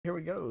Here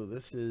we go.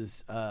 This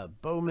is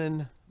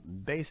Bowman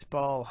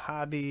Baseball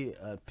Hobby.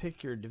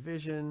 Pick your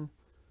division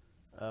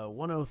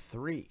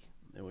 103.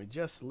 And we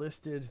just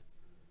listed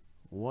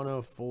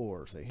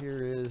 104. So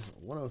here is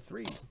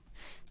 103.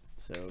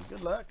 So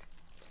good luck.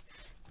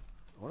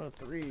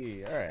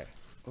 103. All right.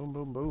 Boom,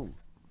 boom, boom.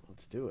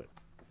 Let's do it.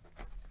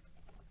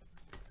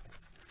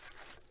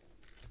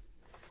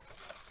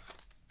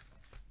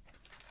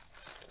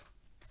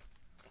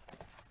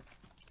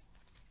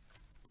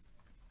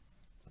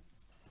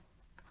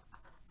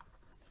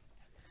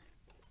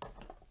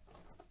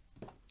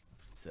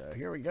 So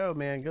here we go,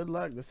 man. Good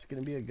luck. This is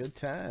going to be a good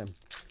time.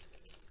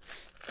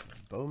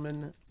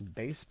 Bowman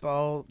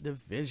Baseball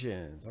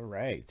Divisions. All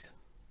right.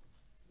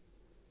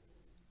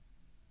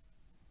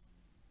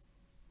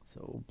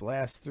 So we'll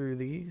blast through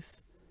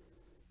these.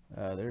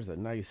 There's a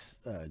nice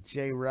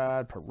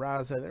J-Rod,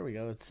 Peraza. There we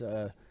go. It's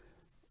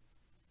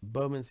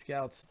Bowman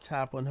Scouts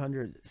Top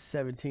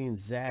 117,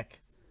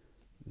 Zach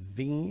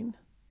Veen.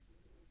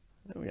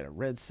 Then we got a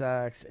Red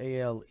Sox,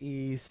 AL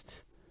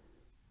East.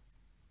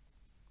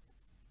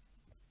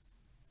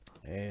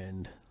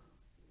 And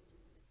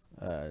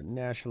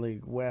National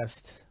League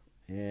West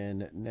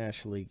and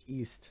National League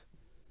East.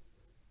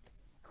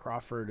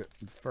 Crawford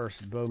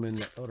first Bowman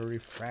Auto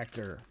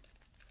Refractor.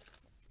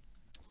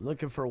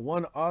 Looking for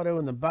one auto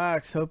in the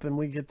box, hoping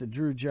we get the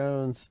Drew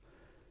Jones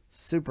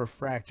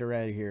Superfractor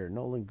out of here.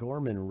 Nolan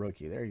Gorman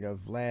rookie. There you go.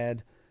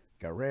 Vlad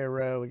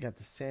Guerrero. We got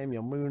the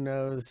Samuel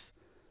Munoz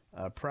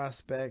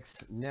prospects.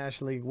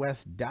 National League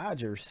West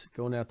Dodgers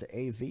going out to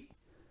AV.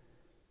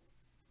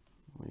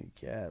 We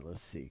got,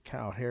 let's see,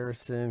 Kyle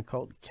Harrison,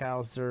 Colt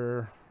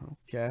Cowser.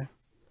 Okay.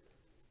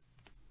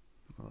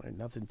 All right,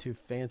 nothing too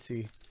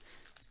fancy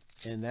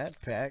in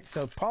that pack.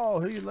 So, Paul,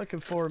 who you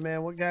looking for,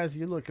 man? What guys are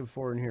you looking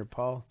for in here,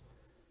 Paul?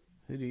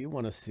 Who do you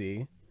want to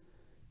see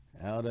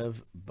out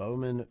of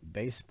Bowman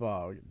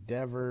Baseball?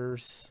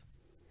 Devers.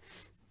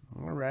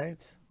 All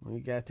right. We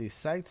got the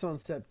sights on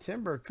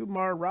September.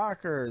 Kumar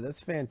Rocker.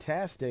 That's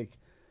fantastic.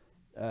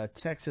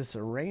 Texas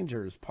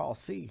Rangers. Paul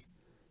C.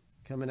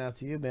 Coming out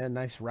to you, man.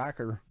 Nice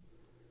rocker.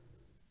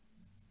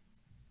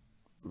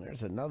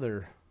 There's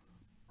another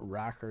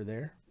rocker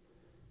there.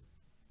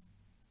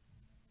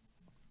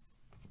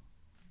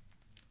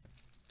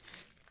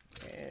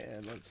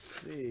 And let's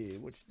see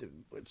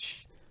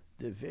which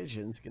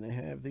division's gonna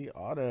have the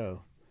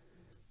auto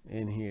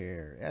in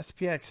here.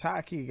 SPX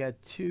Hockey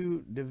got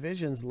 2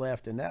 divisions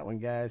left in that one,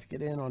 guys.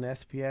 Get in on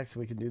SPX.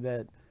 We can do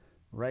that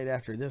right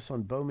after this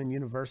one. Bowman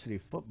University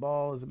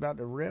Football is about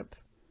to rip.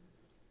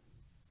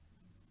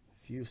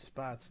 Few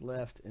spots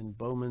left in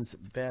Bowman's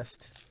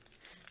Best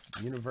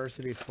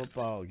University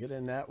Football. Get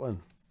in that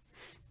one.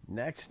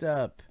 Next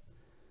up,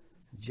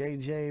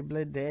 JJ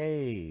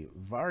Bleday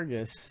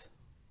Vargas.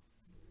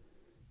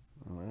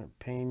 All right,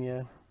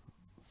 Pena,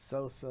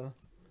 Sosa,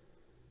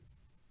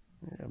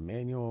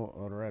 Manuel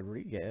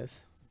Rodriguez,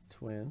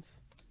 Twins.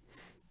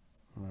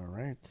 All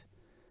right,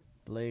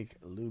 Blake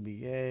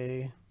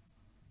Lubier.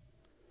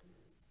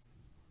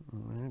 All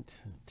right,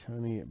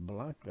 Tony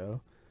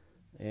Blanco.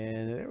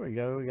 And there we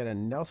go. We got a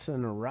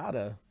Nelson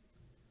Rada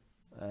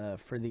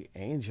for the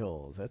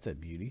Angels. That's a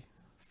beauty.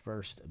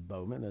 First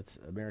Bowman. That's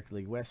American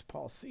League West.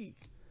 Paul C.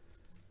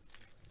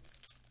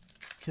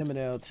 Coming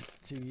out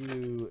to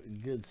you,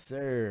 good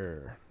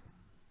sir.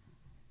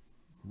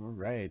 All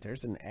right.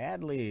 There's an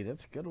Adley.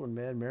 That's a good one,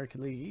 man.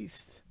 American League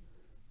East.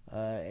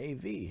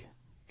 AV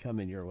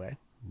coming your way.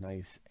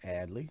 Nice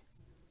Adley.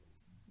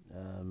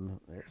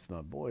 There's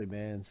my boy,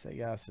 man.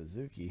 Seiya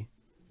Suzuki.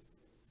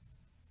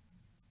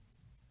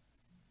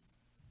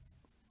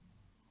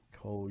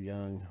 Cole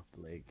Young,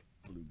 Blake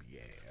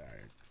Lubier. All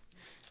right.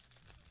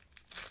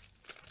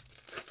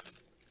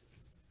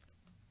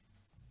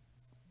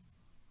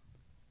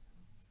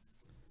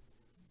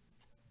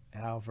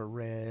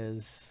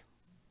 Alvarez,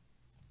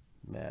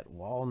 Matt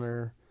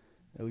Wallner.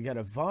 And we got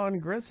a Vaughn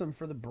Grissom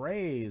for the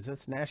Braves.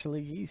 That's National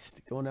League East.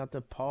 Going out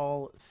to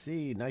Paul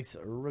C. Nice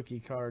rookie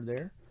card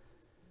there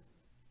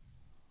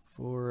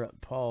for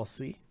Paul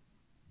C.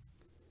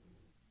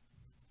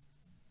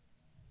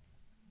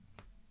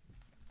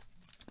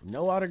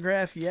 No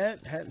autograph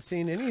yet. Hadn't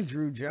seen any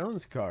Drew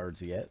Jones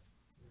cards yet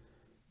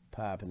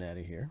popping out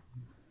of here.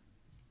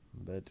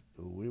 But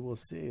we will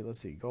see. Let's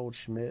see.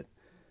 Goldschmidt,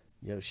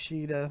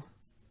 Yoshida,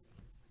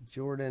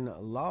 Jordan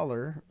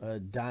Lawler,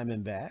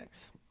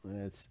 Diamondbacks.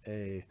 It's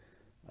a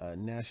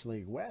National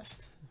League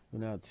West.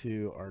 Going out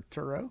to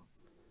Arturo.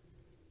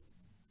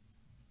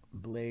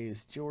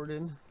 Blaze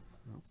Jordan.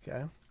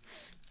 Okay.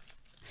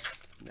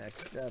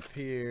 Next up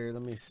here,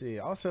 let me see.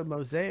 Also,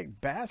 Mosaic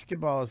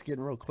Basketball is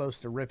getting real close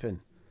to ripping.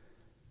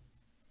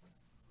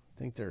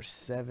 I think there's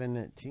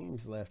 7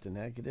 teams left in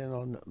that. Get in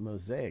on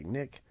Mosaic.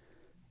 Nick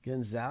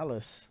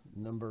Gonzalez,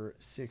 number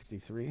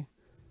 63.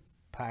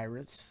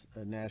 Pirates,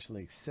 National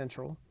League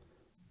Central.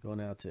 Going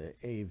out to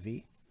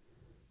AV.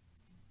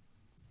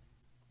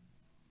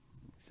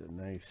 It's a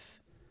nice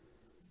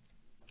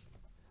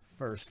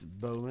first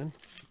Bowman.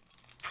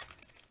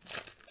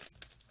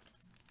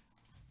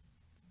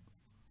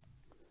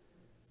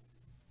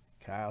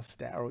 Kyle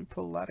Stowers. We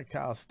pull a lot of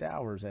Kyle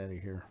Stowers out of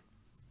here.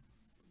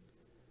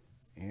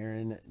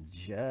 Aaron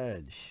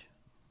Judge.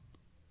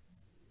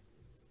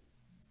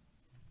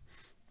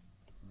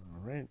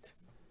 All right.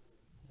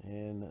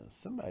 And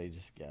somebody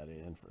just got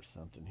in for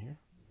something here.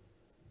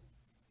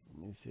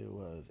 Let me see who it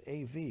was.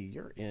 AV,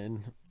 you're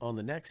in on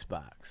the next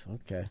box.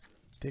 Okay.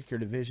 Pick your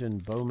division,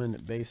 Bowman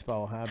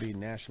Baseball Hobby,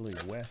 National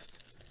League West.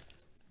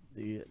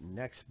 The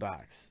next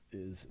box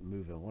is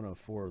moving.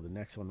 104, the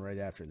next one right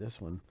after this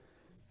one.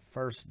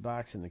 First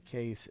box in the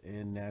case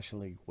in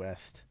National League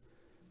West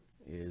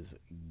is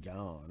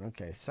gone.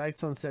 Okay,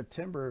 sights on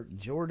September,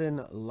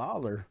 Jordan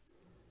Lawler.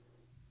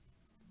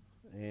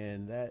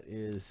 And that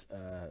is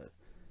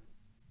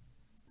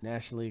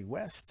National League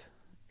West,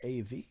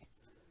 AV.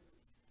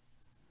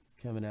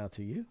 Coming out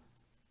to you.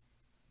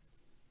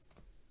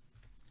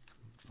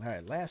 All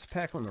right, last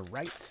pack on the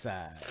right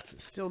side.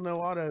 Still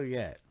no auto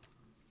yet.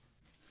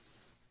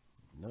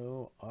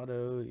 No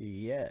auto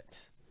yet.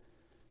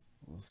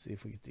 We'll see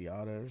if we get the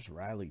autos.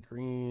 Riley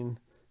Green.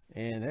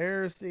 And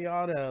there's the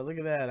auto. Look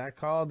at that. I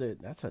called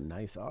it. That's a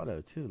nice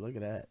auto, too. Look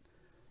at that.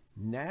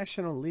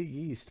 National League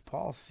East,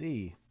 Paul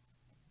C.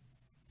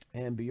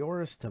 And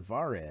Bioris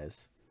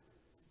Tavares.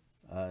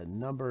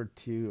 Numbered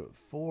to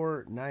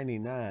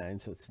 499.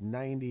 So it's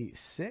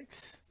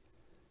 96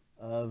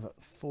 of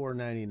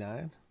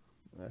 499.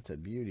 That's a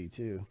beauty,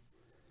 too.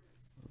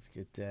 Let's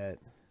get that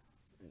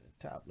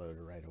top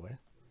loader right away.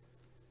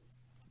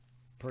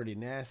 Pretty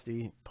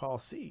nasty. Paul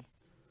C.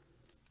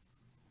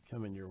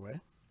 Coming your way.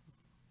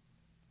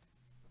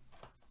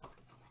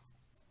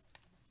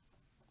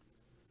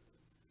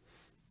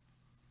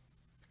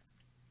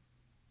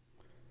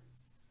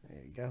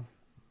 There you go.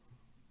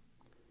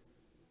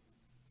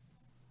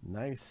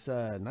 Nice,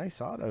 nice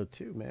auto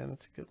too, man.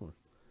 That's a good one.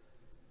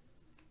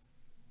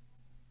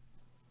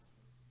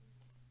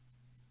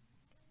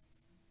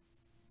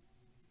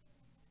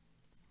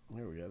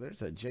 There we go.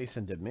 There's a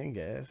Jason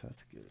Dominguez.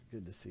 That's good.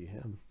 Good to see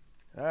him.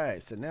 All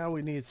right, so now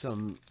we need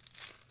some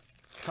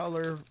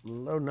color,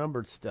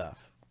 low-numbered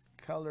stuff.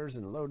 Colors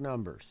and low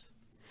numbers.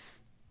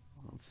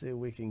 Let's see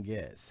what we can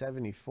get.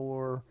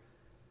 74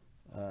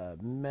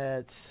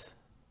 Mets.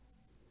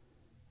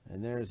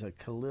 And there's a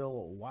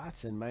Khalil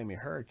Watson, Miami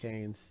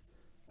Hurricanes.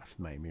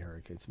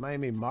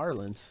 Miami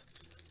Marlins.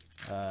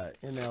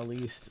 NL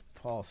East,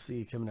 Paul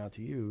C. coming out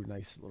to you.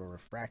 Nice little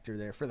refractor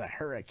there for the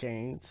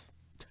Hurricanes.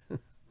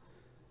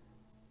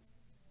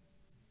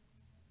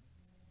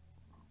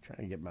 Trying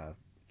to get my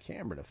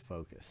camera to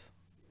focus.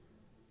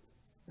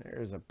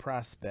 There's a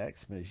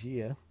Prospects,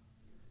 Mejia,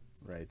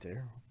 right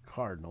there.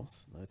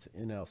 Cardinals. That's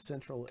NL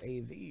Central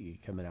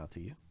AV coming out to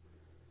you.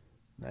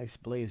 Nice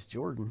Blaze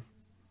Jordan.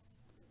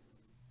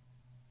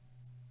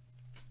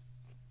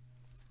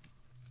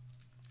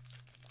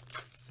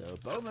 So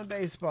Bowman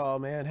Baseball,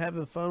 man,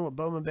 having fun with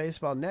Bowman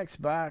Baseball. Next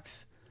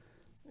box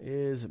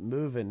is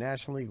moving.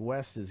 National League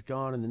West is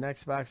gone. In the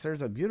next box,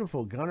 there's a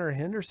beautiful Gunnar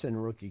Henderson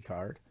rookie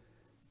card.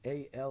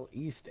 AL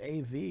East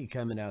AV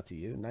coming out to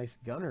you. Nice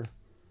Gunnar.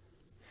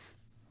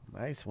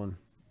 Nice one.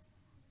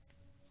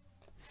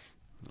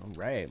 All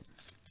right.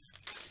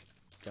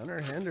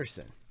 Gunnar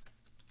Henderson.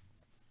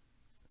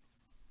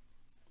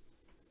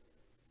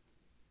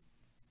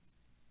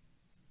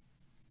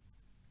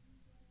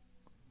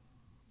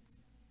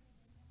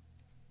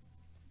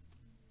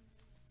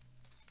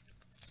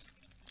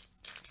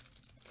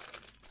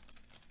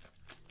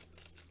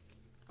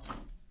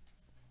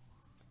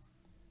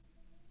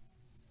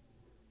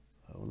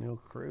 O'Neal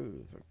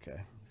Cruz, okay.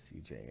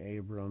 CJ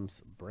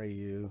Abrams,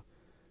 Brayu,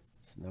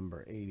 it's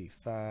number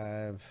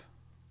 85.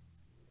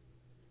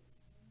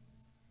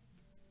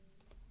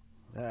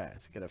 All right,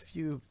 it's got a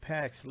few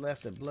packs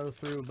left to blow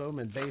through.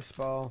 Bowman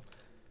Baseball,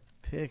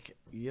 pick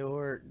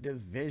your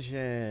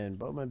division.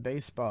 Bowman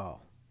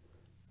Baseball,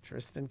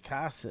 Tristan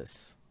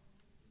Casas.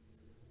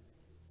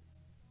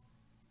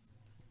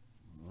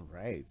 All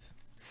right.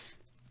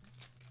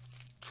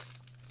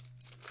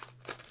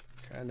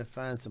 Trying to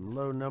find some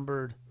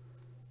low-numbered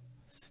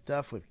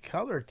stuff with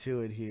color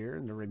to it here.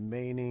 And the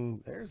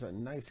remaining, there's a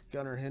nice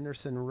Gunnar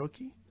Henderson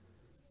rookie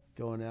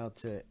going out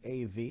to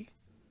AV.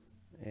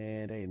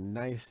 And a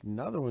nice,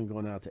 another one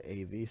going out to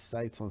AV.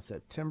 Sights on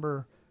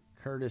September.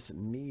 Curtis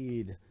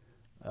Mead,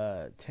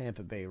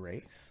 Tampa Bay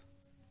Rays.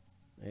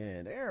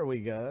 And there we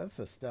go. That's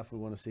the stuff we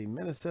want to see.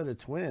 Minnesota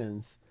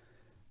Twins.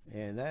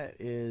 And that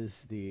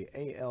is the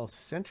AL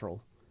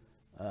Central.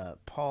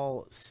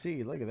 Paul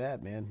C. Look at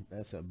that, man.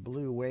 That's a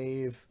blue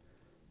wave.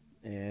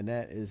 And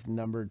that is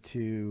numbered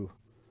to,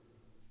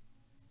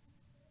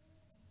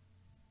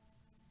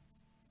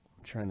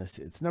 I'm trying to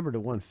see, it's numbered to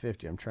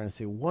 150. I'm trying to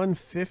see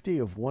 150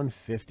 of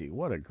 150.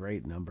 What a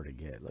great number to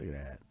get. Look at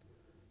that.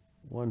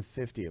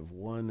 150 of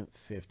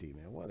 150,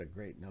 man. What a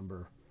great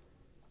number.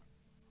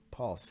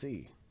 Paul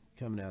C.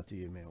 coming out to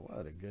you, man.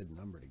 What a good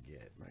number to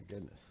get. My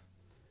goodness.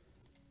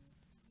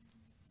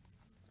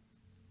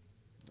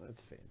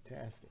 That's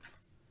fantastic.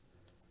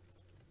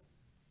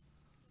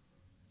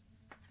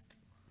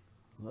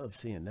 Love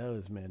seeing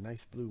those, man.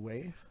 Nice blue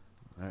wave.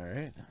 All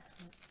right.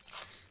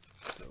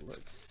 So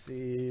let's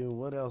see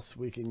what else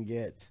we can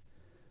get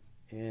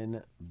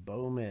in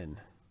Bowman.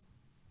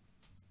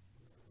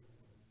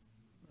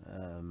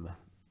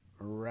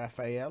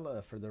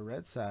 Rafaela for the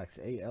Red Sox,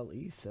 AL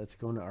East. That's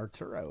going to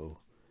Arturo.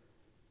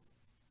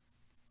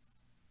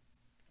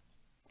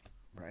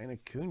 Brian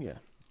Acuna.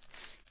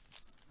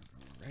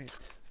 All right.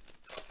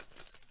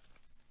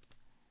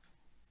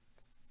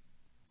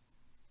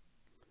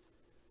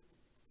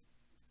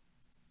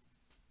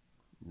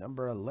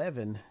 Number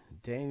 11,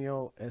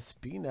 Daniel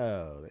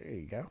Espino. There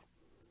you go.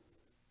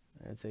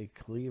 That's a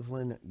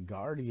Cleveland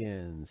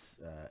Guardians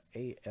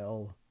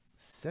AL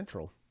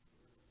Central.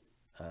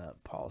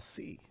 Paul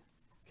C.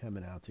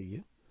 coming out to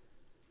you.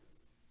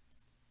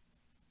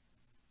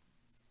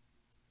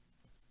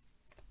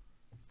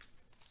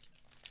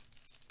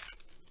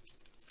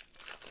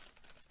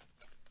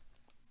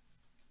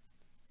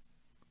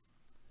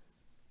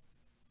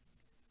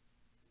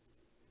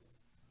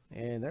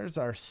 And there's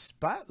our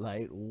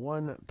spotlight,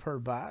 1 per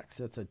box.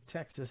 That's a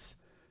Texas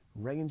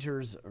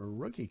Rangers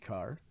rookie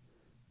card.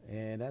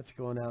 And that's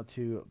going out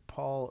to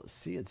Paul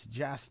C. It's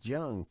Josh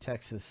Jung,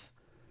 Texas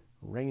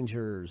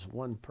Rangers,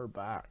 1 per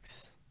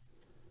box.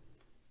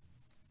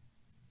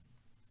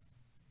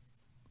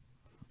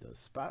 The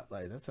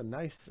spotlight, that's a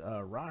nice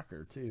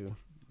rocker too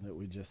that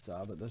we just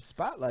saw. But the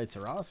spotlights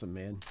are awesome,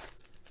 man.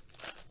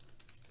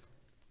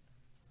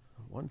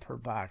 1 per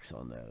box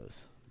on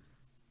those.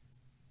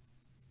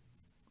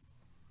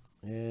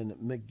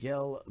 And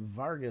Miguel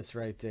Vargas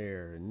right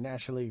there,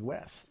 National League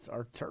West.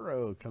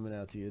 Arturo coming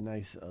out to you.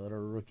 Nice little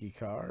rookie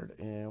card.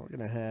 And we're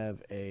going to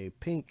have a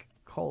pink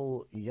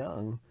Cole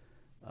Young,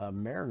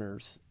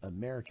 Mariners,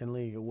 American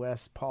League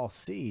West, Paul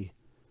C.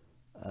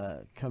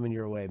 Coming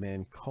your way,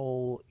 man.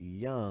 Cole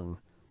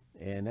Young.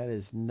 And that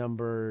is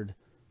numbered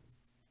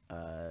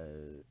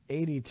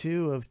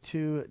 82 of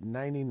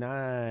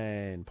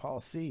 299. Paul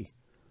C.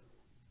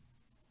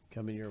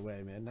 Coming your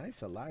way, man.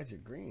 Nice Elijah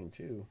Green,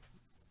 too.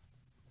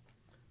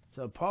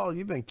 So, Paul,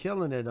 you've been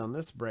killing it on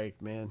this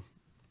break, man.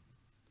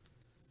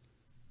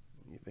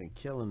 You've been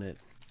killing it.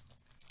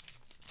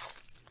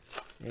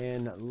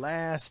 And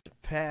last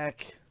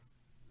pack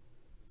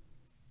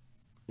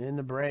in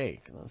the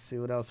break. Let's see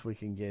what else we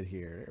can get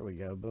here. There we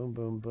go. Boom,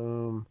 boom,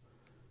 boom.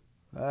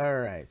 All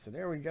right. So,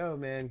 there we go,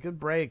 man. Good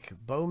break.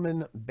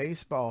 Bowman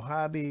Baseball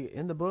Hobby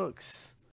in the books.